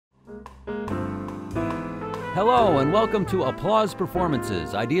Hello and welcome to Applause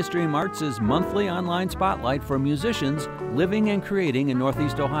Performances, IdeaStream Arts' monthly online spotlight for musicians living and creating in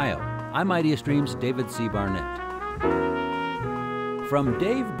Northeast Ohio. I'm IdeaStream's David C. Barnett. From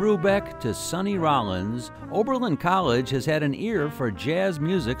Dave Brubeck to Sonny Rollins, Oberlin College has had an ear for jazz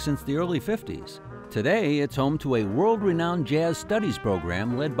music since the early 50s. Today, it's home to a world-renowned jazz studies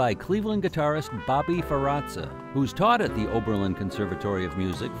program led by Cleveland guitarist Bobby Ferrazza, who's taught at the Oberlin Conservatory of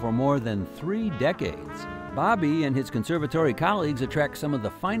Music for more than 3 decades. Bobby and his conservatory colleagues attract some of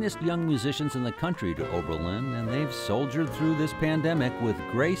the finest young musicians in the country to Oberlin, and they've soldiered through this pandemic with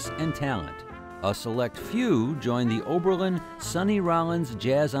grace and talent. A select few join the Oberlin Sonny Rollins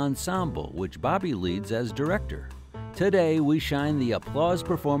Jazz Ensemble, which Bobby leads as director. Today, we shine the Applause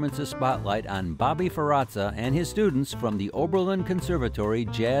Performances spotlight on Bobby Ferrazza and his students from the Oberlin Conservatory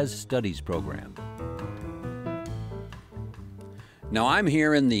Jazz Studies program. Now, I'm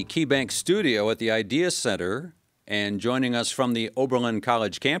here in the KeyBank studio at the Idea Center, and joining us from the Oberlin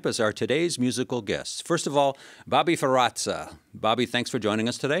College campus are today's musical guests. First of all, Bobby Ferrazza. Bobby, thanks for joining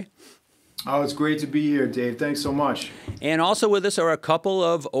us today. Oh, it's great to be here, Dave. Thanks so much. And also with us are a couple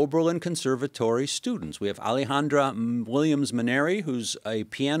of Oberlin Conservatory students. We have Alejandra Williams-Maneri, who's a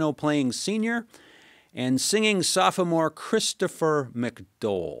piano-playing senior, and singing sophomore Christopher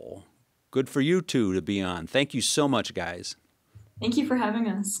McDole. Good for you two to be on. Thank you so much, guys. Thank you for having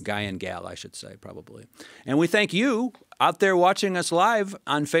us. Guy and gal, I should say, probably. And we thank you out there watching us live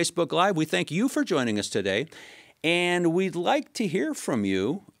on Facebook Live. We thank you for joining us today. And we'd like to hear from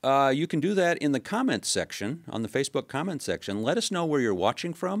you. You can do that in the comments section, on the Facebook comments section. Let us know where you're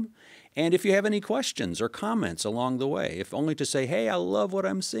watching from, and if you have any questions or comments along the way, if only to say, hey, I love what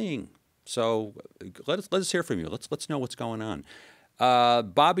I'm seeing. So let us hear from you. Let's know what's going on.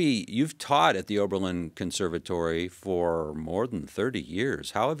 Bobby, you've taught at the Oberlin Conservatory for more than 30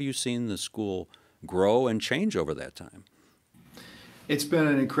 years. How have you seen the school grow and change over that time? It's been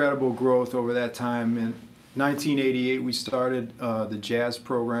an incredible growth over that time. In 1988, we started the jazz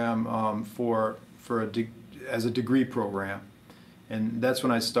program as a degree program. And that's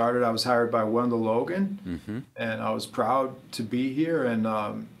when I started. I was hired by Wendell Logan, and I was proud to be here. And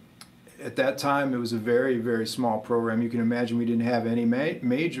at that time, it was a very, very small program. You can imagine we didn't have any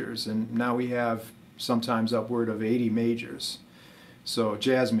majors, and now we have sometimes upward of 80 majors. So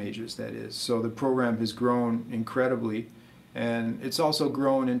jazz majors, that is. So the program has grown incredibly, and it's also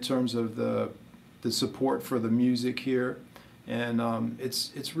grown in terms of the support for the music here. And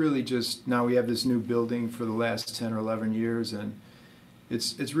it's really just, now we have this new building for the last 10 or 11 years, and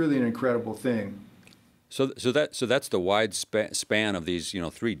it's really an incredible thing. So that's the wide span of these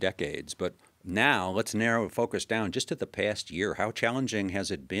 3 decades. But now let's narrow focus down just to the past year. How challenging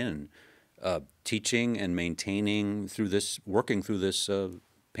has it been teaching and maintaining through this, working through this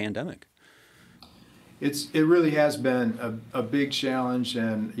pandemic? It really has been a big challenge,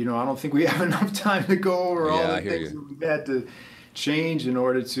 and I don't think we have enough time to go over all the things that we've had to change in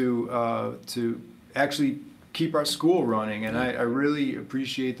order to actually keep our school running. And I really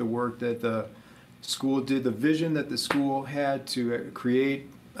appreciate the work that the school did, the vision that the school had to create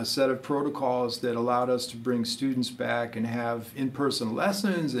a set of protocols that allowed us to bring students back and have in-person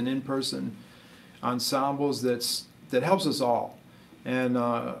lessons and in-person ensembles that helps us all. And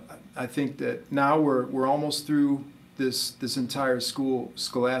I think that now we're almost through this entire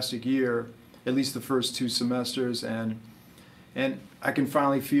scholastic year, at least the first 2 semesters, and I can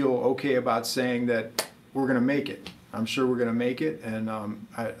finally feel okay about saying that we're going to make it. I'm sure we're going to make it, and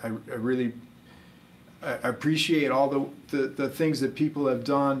I really appreciate all the things that people have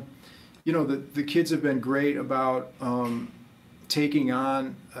done. The kids have been great about taking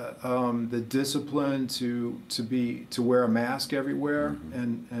on the discipline to wear a mask everywhere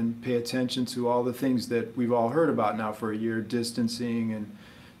and pay attention to all the things that we've all heard about now for a year, distancing and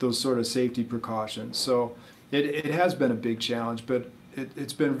those sort of safety precautions. So it has been a big challenge, but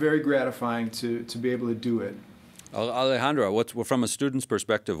it's been very gratifying to be able to do it. Alejandra, from a student's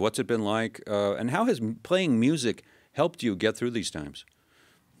perspective, what's it been like, and how has playing music helped you get through these times?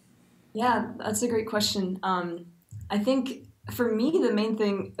 Yeah, that's a great question. I think for me, the main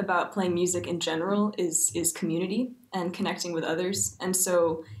thing about playing music in general is community and connecting with others. And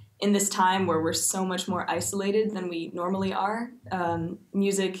so in this time where we're so much more isolated than we normally are,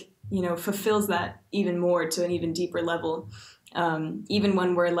 music, fulfills that even more to an even deeper level. Even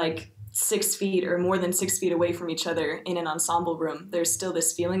when we're like 6 feet or more than 6 feet away from each other in an ensemble room, there's still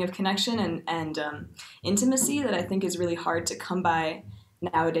this feeling of connection and intimacy that I think is really hard to come by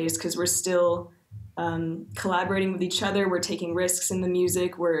nowadays, because we're still collaborating with each other. We're taking risks in the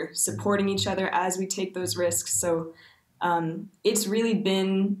music. We're supporting each other as we take those risks. So it's really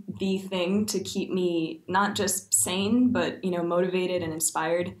been the thing to keep me not just sane, but, motivated and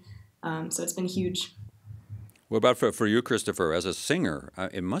inspired. So it's been huge. What about for you, Christopher, as a singer?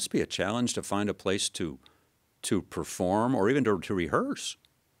 It must be a challenge to find a place to perform or even to rehearse.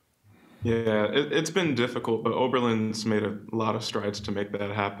 Yeah, it's been difficult, but Oberlin's made a lot of strides to make that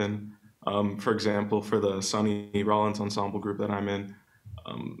happen. For example, for the Sonny Rollins Ensemble group that I'm in,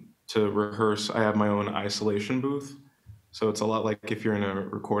 to rehearse, I have my own isolation booth. So it's a lot like if you're in a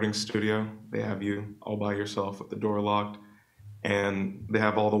recording studio, they have you all by yourself with the door locked, and they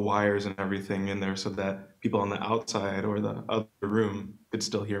have all the wires and everything in there so that people on the outside or the other room could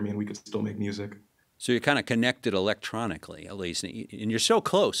still hear me and we could still make music. So you're kind of connected electronically, at least, and you're so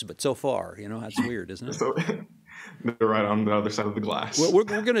close, but so far. That's weird, isn't it? So they're right on the other side of the glass. Well, we're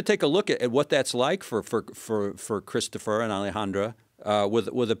going to take a look at what that's like for Christopher and Alejandra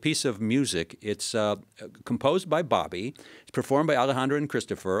with a piece of music. It's composed by Bobby. It's performed by Alejandra and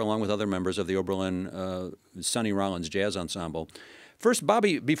Christopher, along with other members of the Oberlin Sonny Rollins Jazz Ensemble. First,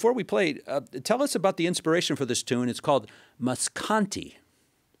 Bobby, before we play, tell us about the inspiration for this tune. It's called Mascanti.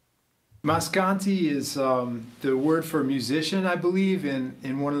 Mascanti is the word for musician, I believe,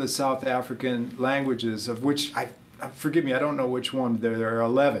 in one of the South African languages, of which, forgive me, I don't know which one. There are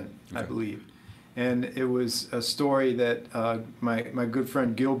 11, okay. I believe. And it was a story that my good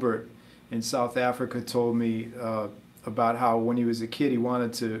friend Gilbert in South Africa told me about how when he was a kid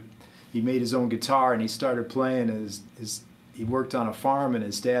he made his own guitar and he started playing. He worked on a farm and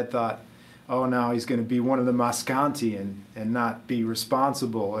his dad thought, oh, now he's going to be one of the Mascanti and not be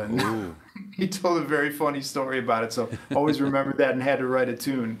responsible. And he told a very funny story about it. So always remembered that and had to write a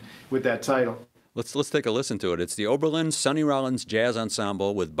tune with that title. Let's take a listen to it. It's the Oberlin Sonny Rollins Jazz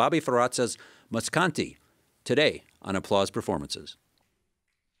Ensemble with Bobby Ferrazza's Mascanti, today on Applause Performances.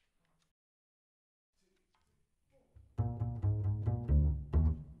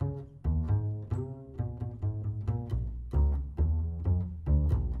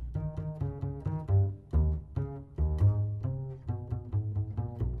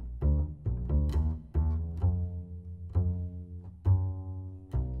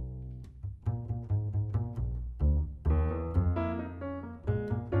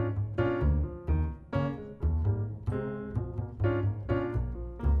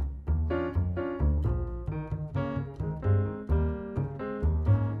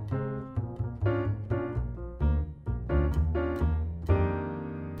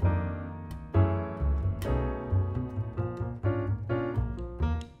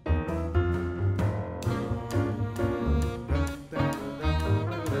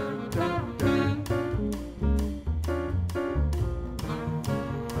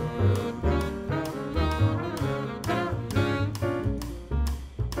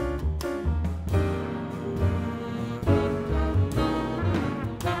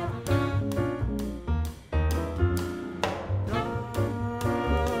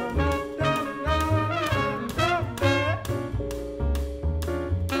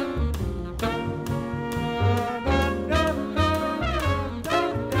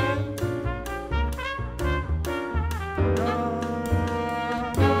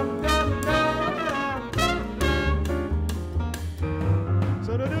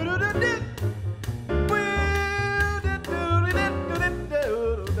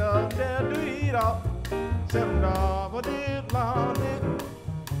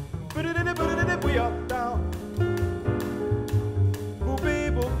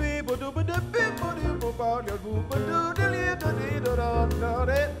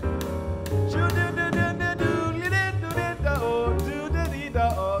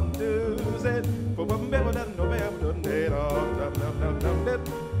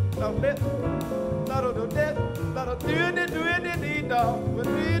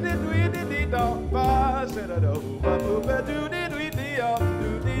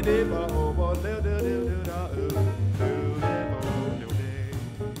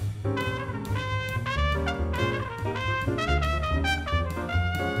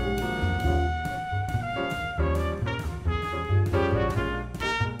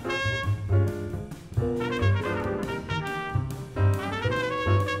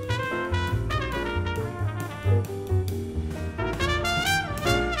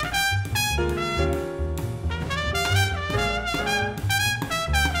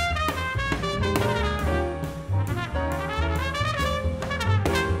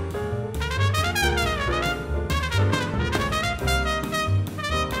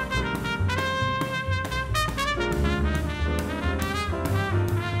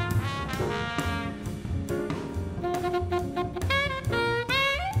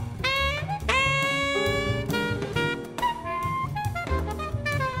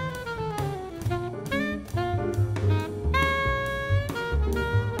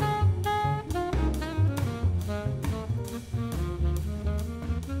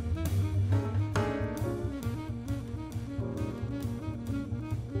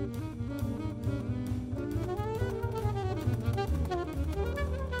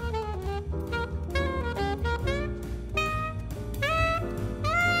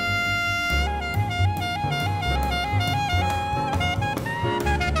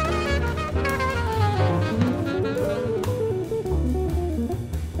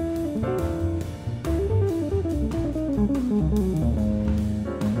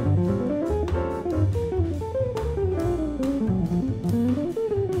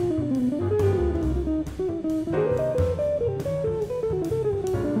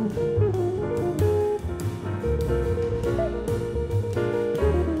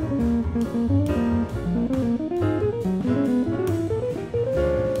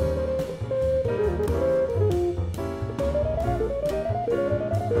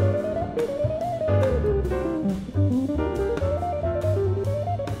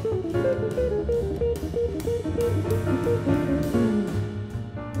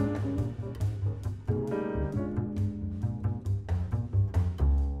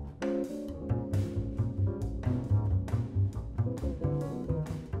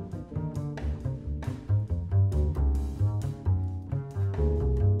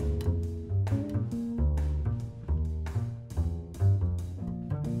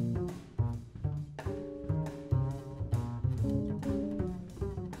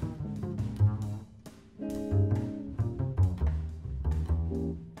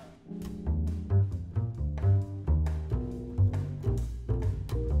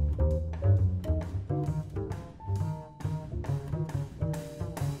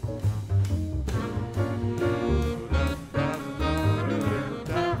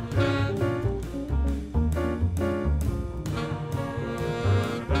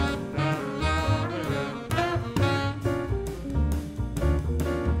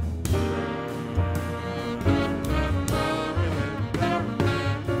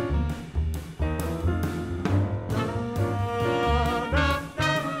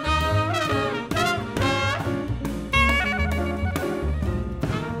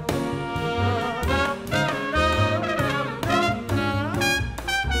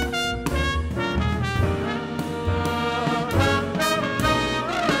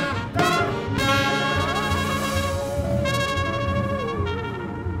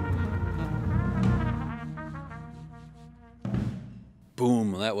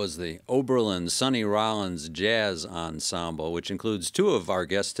 that was the Oberlin Sonny Rollins Jazz Ensemble, which includes two of our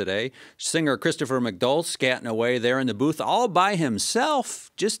guests today. Singer Christopher McDole scatting away there in the booth all by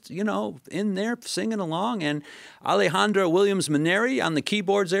himself, just, you know, in there singing along. And Alejandra Williams-Maneri on the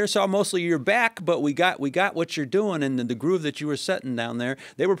keyboards there. Saw mostly your back, but we got what you're doing and the groove that you were setting down there.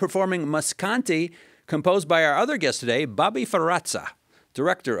 They were performing Mascanti, composed by our other guest today, Bobby Ferrazza,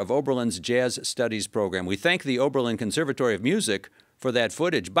 director of Oberlin's Jazz Studies program. We thank the Oberlin Conservatory of Music for that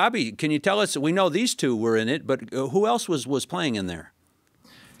footage. Bobby, can you tell us, we know these two were in it, but who else was playing in there?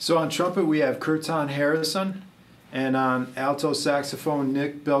 So on trumpet we have Curtin Harrison, and on alto saxophone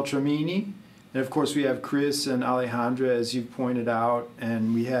Nick Beltramini, and of course we have Chris and Alejandra, as you pointed out,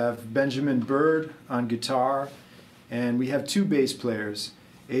 and we have Benjamin Bird on guitar, and we have two bass players,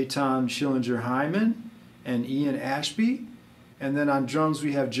 Eitan Schillinger-Hyman and Ian Ashby, and then on drums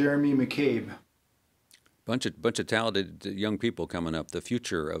we have Jeremy McCabe. Bunch of talented young people coming up, the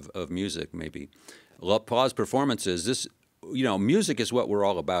future of music, maybe. Applause Performances. This, you know, music is what we're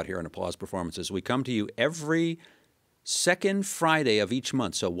all about here in Applause Performances. We come to you every second Friday of each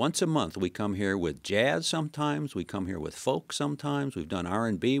month. So once a month we come here with jazz sometimes, we come here with folk sometimes, we've done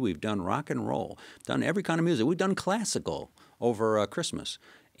R&B, we've done rock and roll, done every kind of music. We've done classical over Christmas.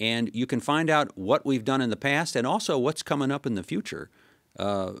 And you can find out what we've done in the past and also what's coming up in the future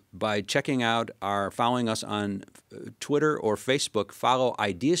by following us on Twitter or Facebook. Follow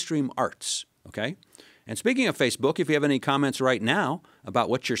IdeaStream Arts, okay? And speaking of Facebook, if you have any comments right now about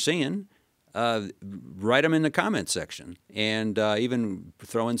what you're seeing, write them in the comments section, and even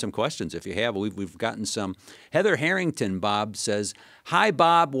throw in some questions if you have. We've gotten some. Heather Harrington, Bob, says, "Hi,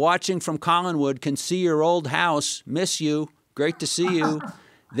 Bob, watching from Collinwood, can see your old house, miss you, great to see you."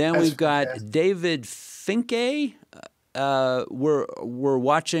 Then we've got David Finke. We're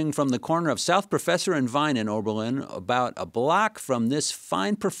watching from the corner of South Professor and Vine in Oberlin, about a block from this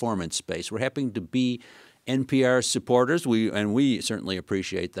fine performance space. We're happy to be NPR supporters, we certainly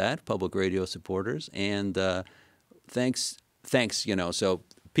appreciate that, public radio supporters. And thanks. You know, so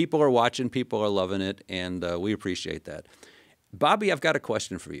people are watching, people are loving it, and we appreciate that. Bobby, I've got a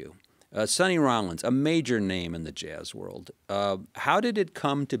question for you. Sonny Rollins, a major name in the jazz world. How did it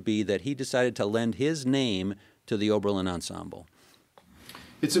come to be that he decided to lend his name to the Oberlin Ensemble?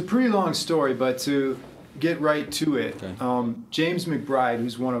 It's a pretty long story, but to get right to it, okay. James McBride,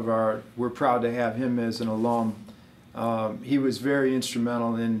 who's one of we're proud to have him as an alum, he was very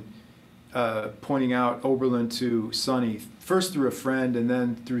instrumental in pointing out Oberlin to Sonny, first through a friend and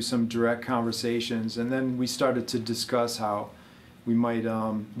then through some direct conversations, and then we started to discuss how we might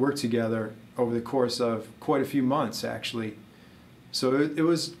work together over the course of quite a few months, actually. So it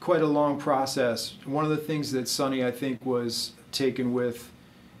was quite a long process. One of the things that Sonny, I think, was taken with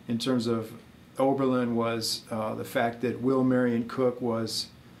in terms of Oberlin was the fact that Will Marion Cook was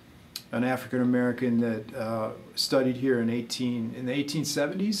an African American that studied here in the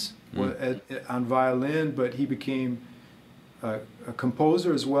 1870s on violin, but he became a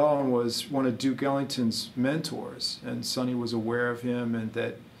composer as well and was one of Duke Ellington's mentors. And Sonny was aware of him and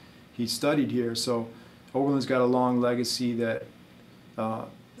that he studied here. So Oberlin's got a long legacy that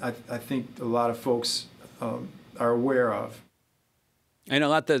I think a lot of folks are aware of. And a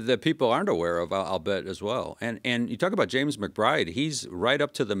lot that people aren't aware of, I'll bet, as well. And you talk about James McBride. He's right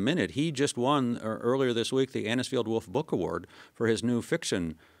up to the minute. He just won earlier this week the Anisfield Wolf Book Award for his new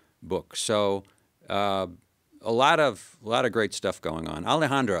fiction book. So a lot of great stuff going on.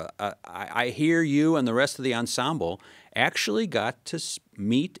 Alejandra, I hear you and the rest of the ensemble actually got to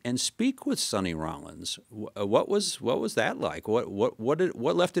meet and speak with Sonny Rollins. What was that like?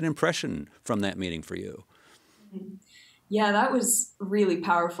 What left an impression from that meeting for you? Yeah, that was really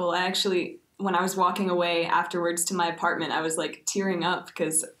powerful. I actually, when I was walking away afterwards to my apartment, I was like tearing up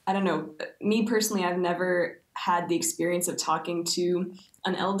because, I don't know, me personally, I've never had the experience of talking to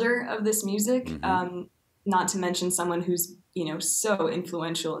an elder of this music, not to mention someone who's, you know, so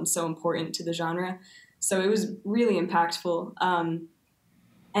influential and so important to the genre. So it was really impactful.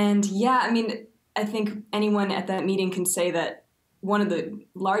 And yeah, I mean, I think anyone at that meeting can say that one of the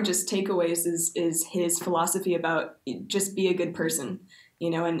largest takeaways is his philosophy about just be a good person, you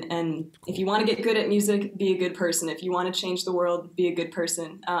know, and if you want to get good at music, be a good person. If you want to change the world, be a good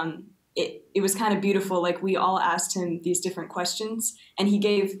person. It was kind of beautiful. Like, we all asked him these different questions and he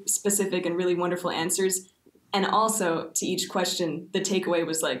gave specific and really wonderful answers. And also to each question, the takeaway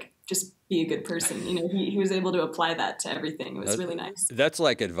was like, just be a good person. You know, he was able to apply that to everything. It was really nice. That's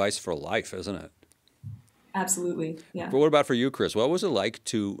like advice for life, isn't it? Absolutely, yeah. But what about for you, Chris? What was it like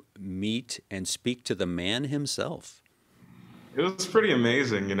to meet and speak to the man himself? It was pretty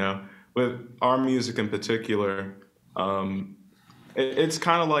amazing, you know. With our music in particular, It's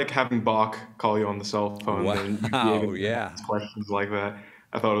kind of like having Bach call you on the cell phone. Wow, And you yeah. questions like that.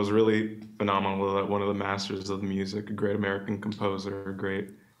 I thought it was really phenomenal that one of the masters of the music, a great American composer, a great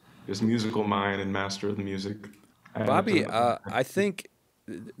just musical mind and master of the music. Bobby, I think,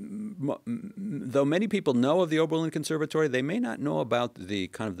 though many people know of the Oberlin Conservatory, they may not know about the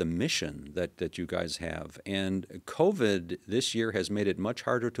kind of the mission that you guys have. And COVID this year has made it much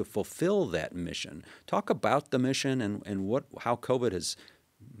harder to fulfill that mission. Talk about the mission and how COVID has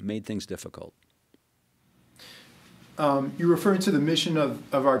made things difficult. You're referring to the mission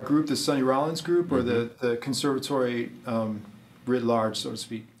of our group, the Sonny Rollins group, or the conservatory writ large, so to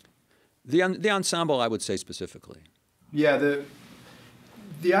speak? The ensemble, I would say specifically. Yeah,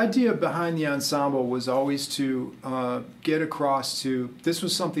 the idea behind the ensemble was always to get across to, this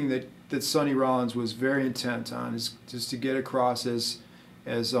was something that Sonny Rollins was very intent on, is just to get across as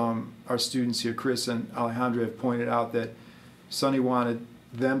our students here, Chris and Alejandra, have pointed out, that Sonny wanted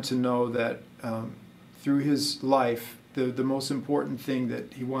them to know that through his life, the most important thing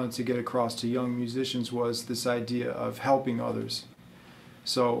that he wanted to get across to young musicians was this idea of helping others.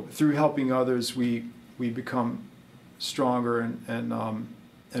 So through helping others, we become stronger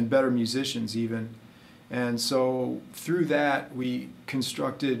and better musicians even. And so through that, we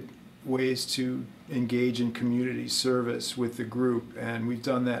constructed ways to engage in community service with the group. And we've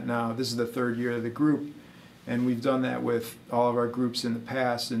done that now. This is the third year of the group. And we've done that with all of our groups in the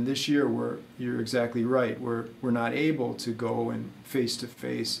past. And this year, you're exactly right. We're not able to go and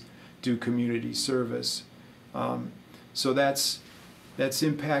face-to-face do community service. So that's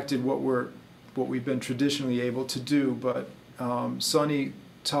impacted what we've been traditionally able to do. But Sonny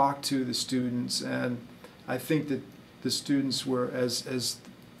talked to the students, and I think that the students were, as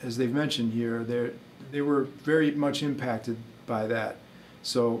they've mentioned here, they were very much impacted by that.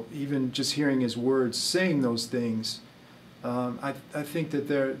 So even just hearing his words, saying those things, I think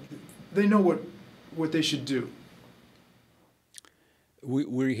that they know what they should do.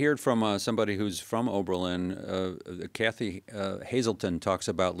 We heard from somebody who's from Oberlin. Kathy Hazelton talks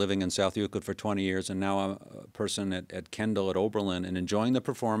about living in South Euclid for 20 years and now a person at Kendall at Oberlin and enjoying the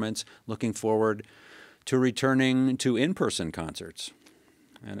performance, looking forward to returning to in-person concerts.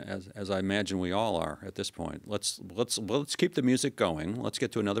 And as I imagine we all are at this point. Let's keep the music going. Let's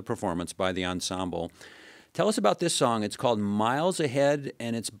get to another performance by the ensemble. Tell us about this song. It's called Miles Ahead,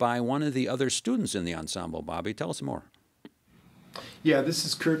 and it's by one of the other students in the ensemble. Bobby, tell us more. Yeah, this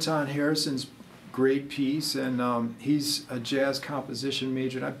is Kurtan Harrison's great piece, and he's a jazz composition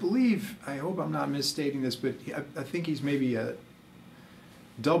major. And I hope I'm not misstating this, but I think he's maybe a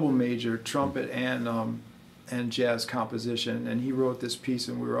double major, trumpet and jazz composition, and he wrote this piece,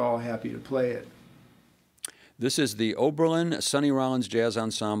 and we were all happy to play it. This is the Oberlin Sonny Rollins Jazz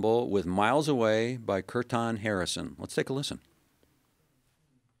Ensemble with Miles Away by Kurtan Harrison. Let's take a listen.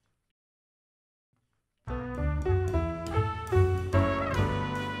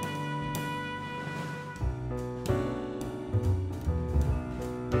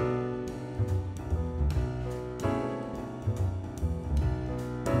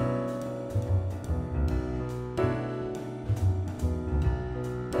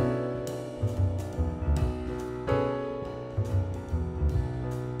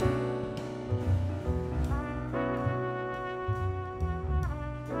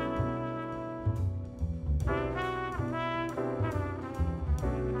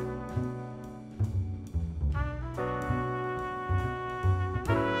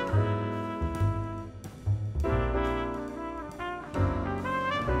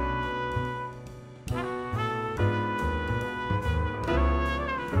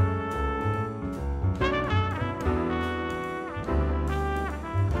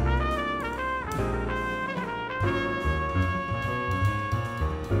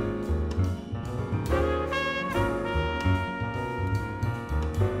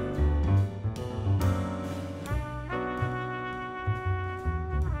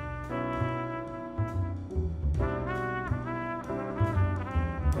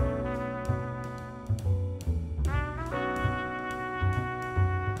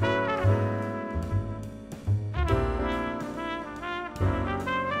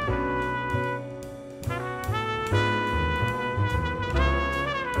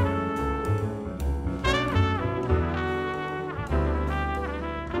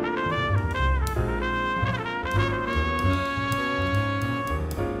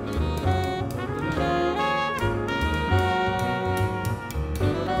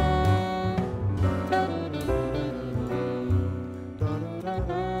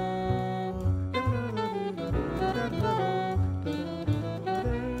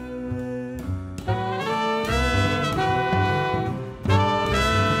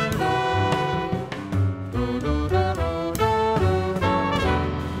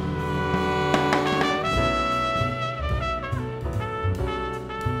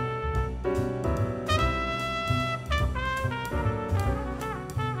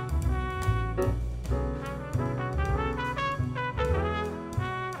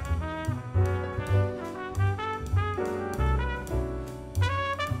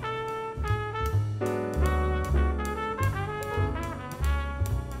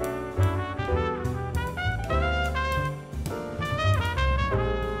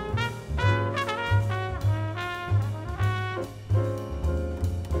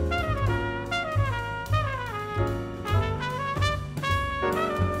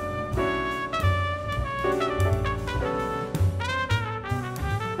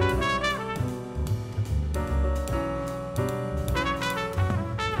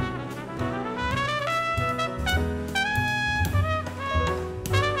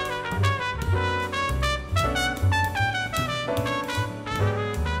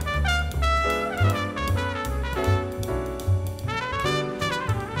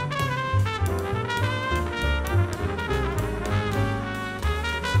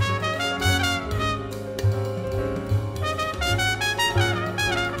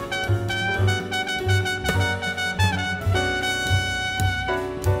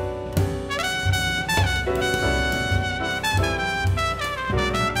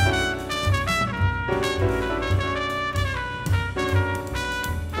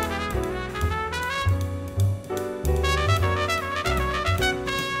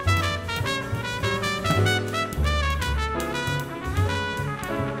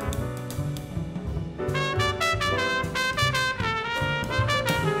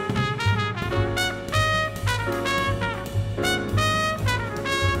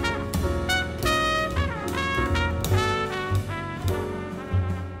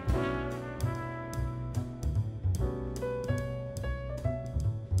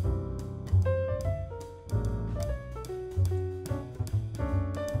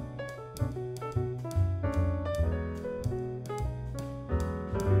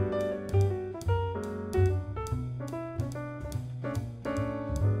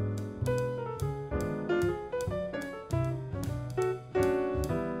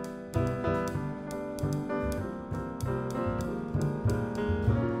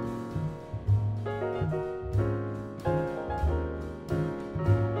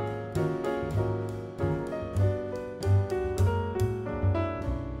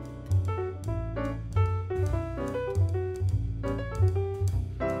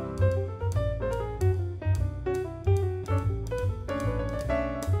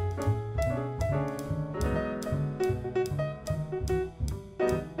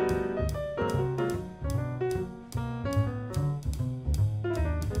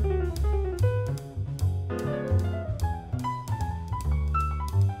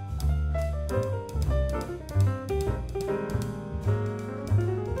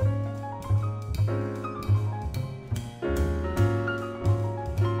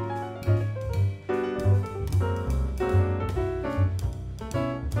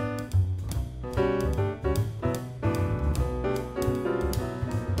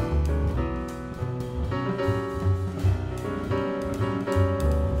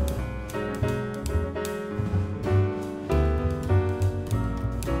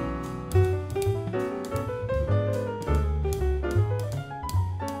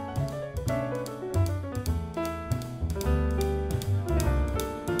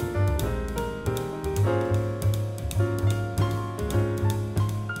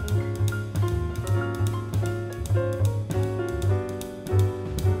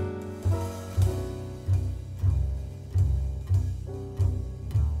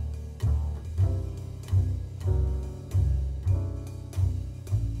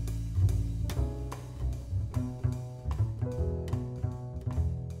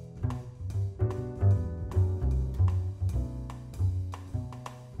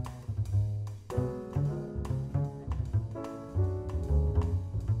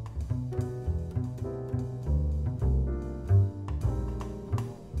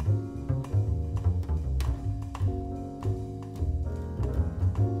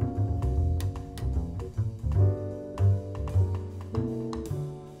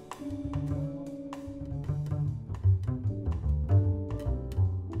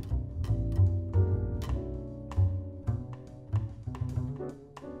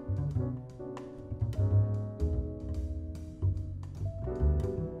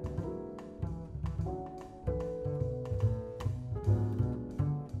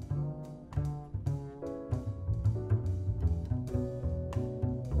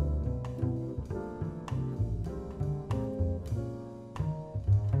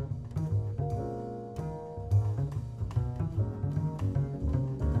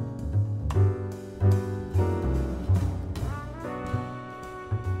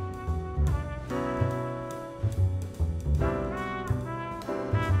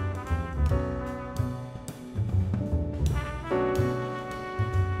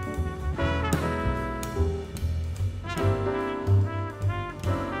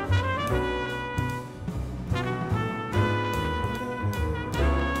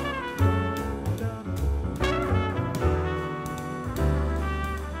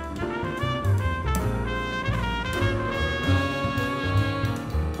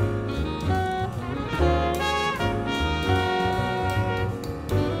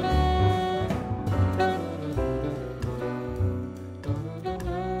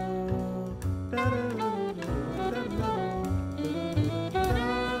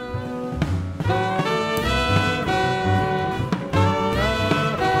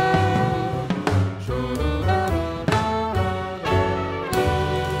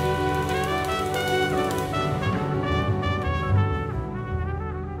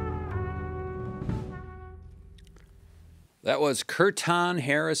 That was Curton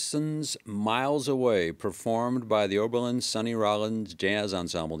Harrison's Miles Away, performed by the Oberlin Sonny Rollins Jazz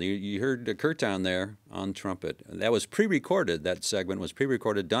Ensemble. You heard Curton there on trumpet. That was pre-recorded. That segment was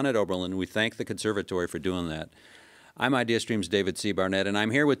pre-recorded, done at Oberlin. We thank the conservatory for doing that. I'm IdeaStream's David C. Barnett, and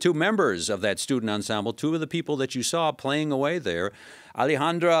I'm here with two members of that student ensemble, two of the people that you saw playing away there,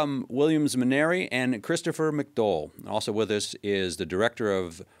 Alejandra Williams-Maneri and Christopher McDole. Also with us is the director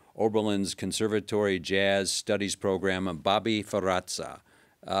of Oberlin's Conservatory Jazz Studies Program, Bobby Ferrazza.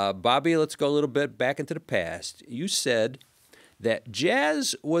 Bobby, let's go a little bit back into the past. You said that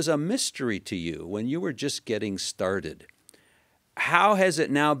jazz was a mystery to you when you were just getting started. How has it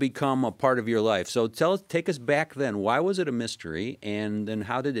now become a part of your life? So take us back then. Why was it a mystery, and then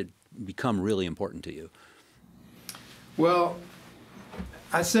how did it become really important to you? Well,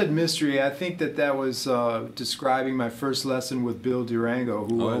 I said mystery. I think that was describing my first lesson with Bill Durango,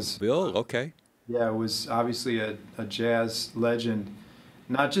 who was... Bill, okay. Yeah, was obviously a jazz legend,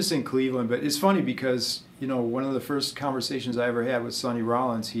 not just in Cleveland, but it's funny because, you know, one of the first conversations I ever had with Sonny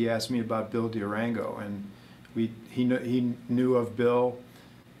Rollins, he asked me about Bill Durango, and he knew of Bill.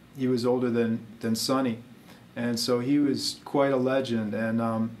 He was older than Sonny, and so he was quite a legend. And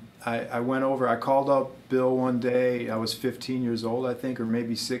I went over, I called up Bill one day. I was 15 years old, I think, or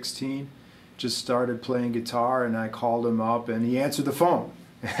maybe 16. Just started playing guitar, and I called him up, and he answered the phone.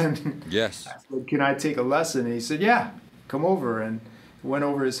 And yes. I said, "Can I take a lesson?" And he said, "Yeah, come over." And went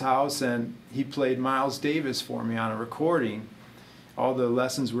over his house, and he played Miles Davis for me on a recording. All the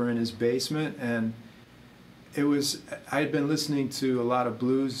lessons were in his basement, and I had been listening to a lot of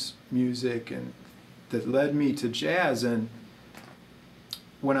blues music, and that led me to jazz. And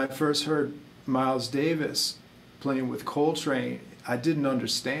when I first heard Miles Davis playing with Coltrane, I didn't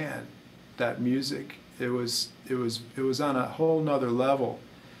understand that music. It was on a whole nother level.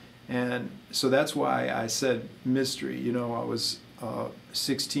 And so that's why I said mystery. You know, I was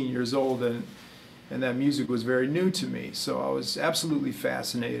 16 years old, and that music was very new to me. So I was absolutely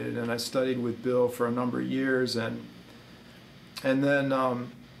fascinated, and I studied with Bill for a number of years, and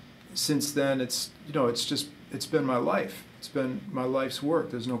then since then it's been my life. It's been my life's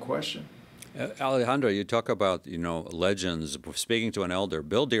work. There's no question. Alejandro, you talk about, you know, legends. Speaking to an elder,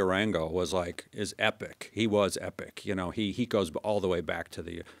 Bill Durango is epic. He was epic. You know, he goes all the way back to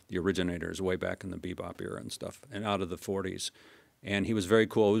the originators, way back in the bebop era and stuff, and out of the 40s. And he was very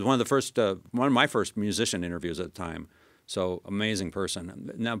cool. He was one of my first musician interviews at the time. So amazing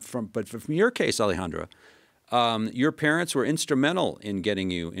person. Now, from your case, Alejandra, your parents were instrumental in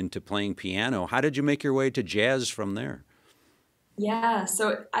getting you into playing piano. How did you make your way to jazz from there? Yeah,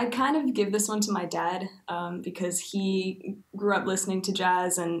 so I kind of give this one to my dad because he grew up listening to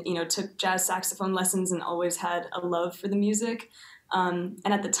jazz and, you know, took jazz saxophone lessons and always had a love for the music. And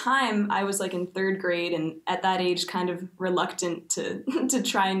at the time, I was like in third grade, and at that age, kind of reluctant to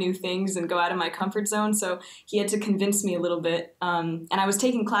try new things and go out of my comfort zone. So he had to convince me a little bit. And I was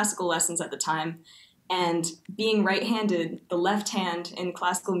taking classical lessons at the time. And being right-handed, the left hand in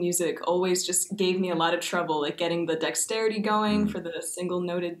classical music always just gave me a lot of trouble, like getting the dexterity going for the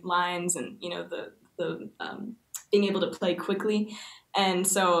single-noted lines, and, you know, the being able to play quickly. And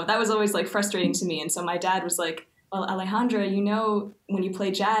so that was always like frustrating to me. And so my dad was like, "Well, Alejandra, you know, when you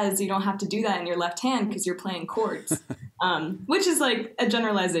play jazz, you don't have to do that in your left hand because you're playing chords," which is like a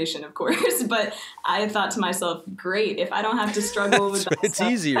generalization, of course. But I thought to myself, great, if I don't have to struggle with that it's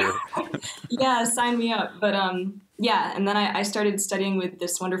stuff, easier. Yeah, sign me up. But yeah, and then I started studying with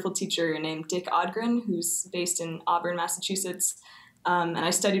this wonderful teacher named Dick Odgren, who's based in Auburn, Massachusetts. And I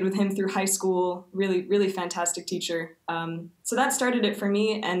studied with him through high school. Really, really fantastic teacher. So that started it for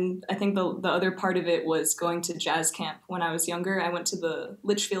me. And I think the other part of it was going to jazz camp when I was younger. I went to the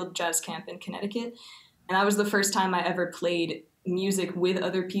Litchfield Jazz Camp in Connecticut. And that was the first time I ever played music with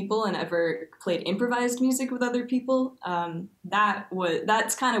other people and ever played improvised music with other people.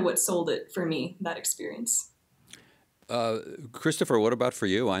 That's kind of what sold it for me, that experience. Christopher, what about for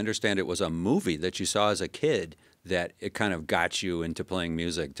you? I understand it was a movie that you saw as a kid that it kind of got you into playing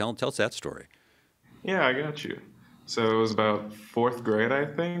music. Tell us that story. Yeah, I got you. So it was about fourth grade, I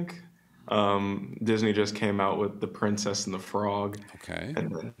think. Disney just came out with The Princess and the Frog. Okay.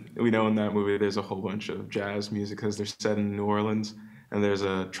 And we know in that movie there's a whole bunch of jazz music because they're set in New Orleans, and there's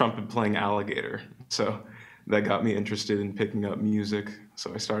a trumpet playing alligator. So that got me interested in picking up music.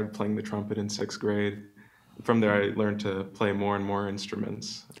 So I started playing the trumpet in sixth grade. From there, I learned to play more and more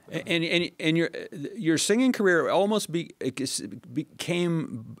instruments. And your singing career almost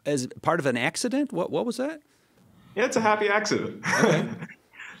became as part of an accident? What was that? Yeah, it's a happy accident. Okay.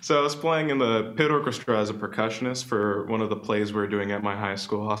 So I was playing in the pit orchestra as a percussionist for one of the plays we were doing at my high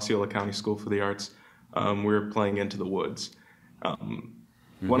school, Osceola County School for the Arts. we were playing Into the Woods.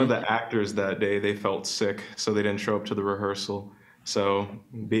 One of the actors that day, they felt sick, so they didn't show up to the rehearsal. So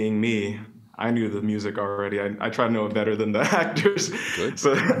being me, I knew the music already. I tried to know it better than the actors. Good.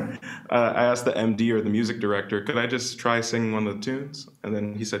 So I asked the MD or the music director, could I just try singing one of the tunes? And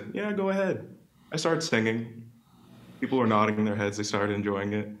then he said, yeah, go ahead. I started singing. People were nodding their heads. They started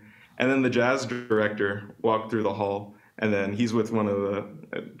enjoying it. And then the jazz director walked through the hall, and then he's with one of the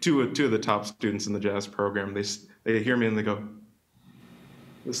two of the top students in the jazz program. They hear me and they go,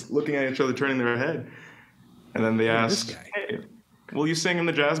 just looking at each other, turning their head. And then they ask, hey, will you sing in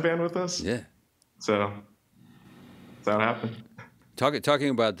the jazz band with us? Yeah. So that's how it happened. Talking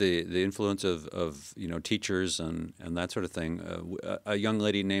about the influence of teachers and that sort of thing, a young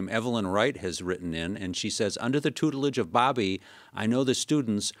lady named Evelyn Wright has written in, and she says, under the tutelage of Bobby, I know the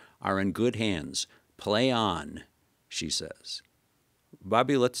students are in good hands. Play on, she says.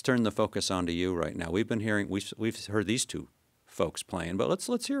 Bobby, let's turn the focus onto you right now. We've heard these two folks playing, but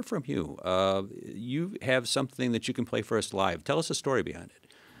let's hear from you. You have something that you can play for us live. Tell us a story behind it.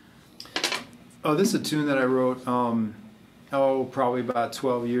 Oh, this is a tune that I wrote probably about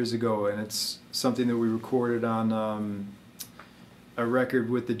 12 years ago, and it's something that we recorded on a record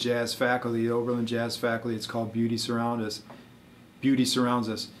with the jazz faculty, the Oberlin jazz faculty. It's called Beauty Surrounds Us. Beauty Surrounds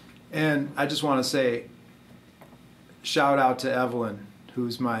Us. And I just want to say, shout out to Evelyn,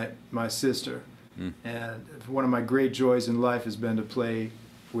 who's my sister. And one of my great joys in life has been to play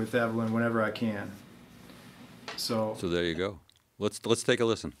with Evelyn whenever I can. So there you go. Let's take a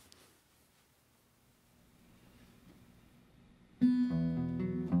listen.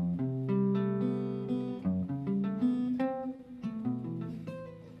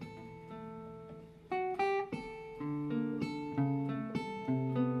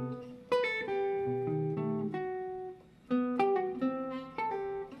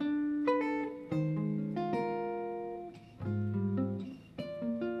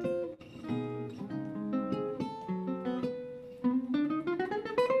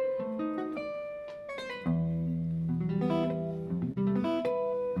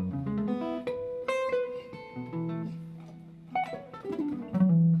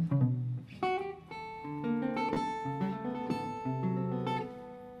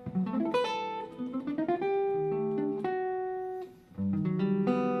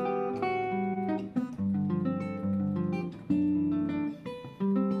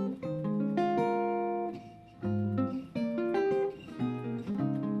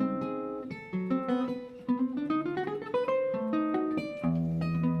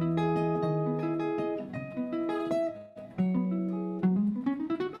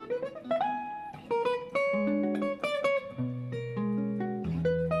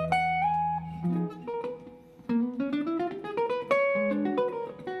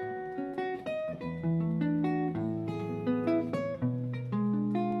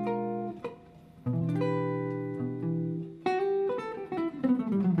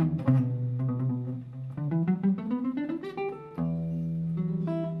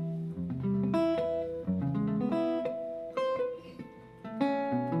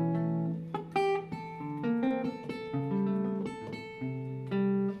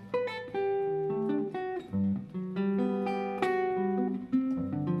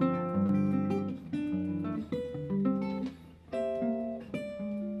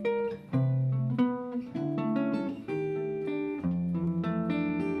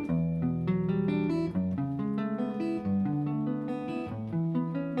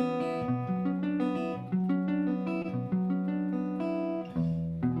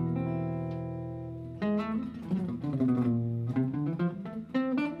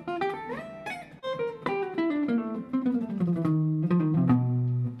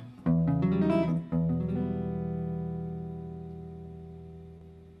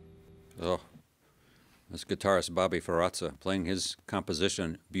 Guitarist Bobby Ferrazza playing his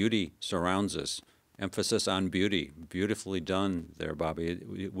composition, Beauty Surrounds Us. Emphasis on beauty. Beautifully done there, Bobby.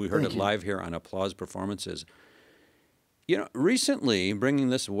 We heard it live here on Applause Performances. Recently, bringing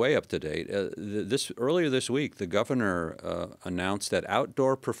this way up to date, earlier this week, the governor announced that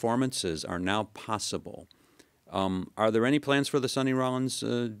outdoor performances are now possible. Are there any plans for the Sonny Rollins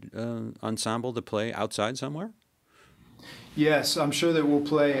ensemble to play outside somewhere? Yes, I'm sure that we'll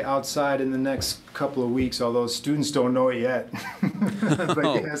play outside in the next couple of weeks, although students don't know it yet.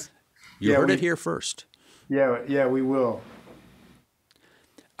 But yes. You heard it here first. Yeah, we will.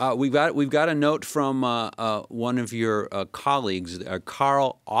 We've got a note from one of your colleagues,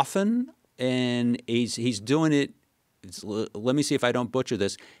 Carl Offen, and he's doing it. Let me see if I don't butcher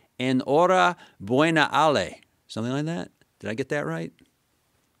this. En hora buena ale, something like that. Did I get that right?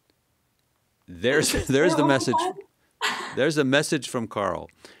 There's the message. There's a message from Carl.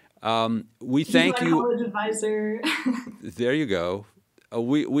 We thank you. College advisor. There you go.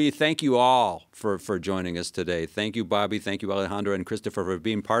 We thank you all for joining us today. Thank you, Bobby. Thank you, Alejandra and Christopher, for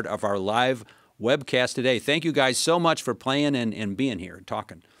being part of our live webcast today. Thank you guys so much for playing and being here and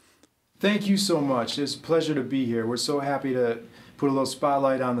talking. Thank you so much. It's a pleasure to be here. We're so happy to put a little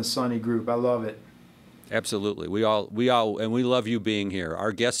spotlight on the Sonny group. I love it. Absolutely. We all, and we love you being here.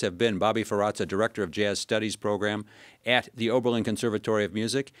 Our guests have been Bobby Ferrazza, Director of Jazz Studies Program at the Oberlin Conservatory of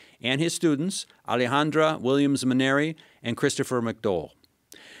Music, and his students, Alejandra Williams-Maneri and Christopher McDole.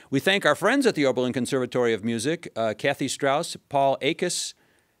 We thank our friends at the Oberlin Conservatory of Music, Kathy Strauss, Paul Akis,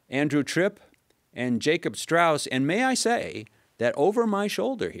 Andrew Tripp, and Jacob Strauss. And may I say that over my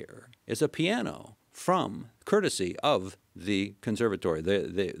shoulder here is a piano from courtesy of the conservatory.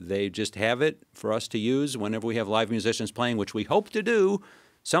 They just have it for us to use whenever we have live musicians playing, which we hope to do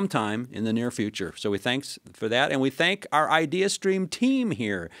sometime in the near future. So we thanks for that, and we thank our Idea Stream team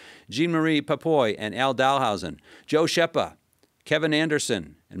here, Jean-Marie Papoy and Al Dahlhausen, Joe Sheppa, Kevin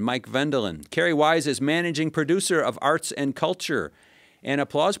Anderson, and Mike Vendelin. Carrie Wise is managing producer of Arts and Culture, and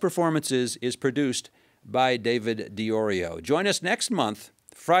Applause Performances is produced by David Diorio. Join us next month,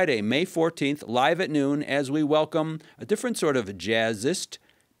 Friday, May 14th, live at noon, as we welcome a different sort of jazzist,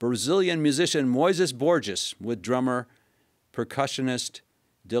 Brazilian musician Moises Borges with drummer, percussionist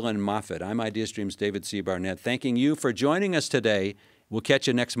Dylan Moffett. I'm IdeaStream's David C. Barnett, thanking you for joining us today. We'll catch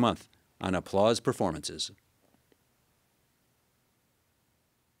you next month on Applause Performances.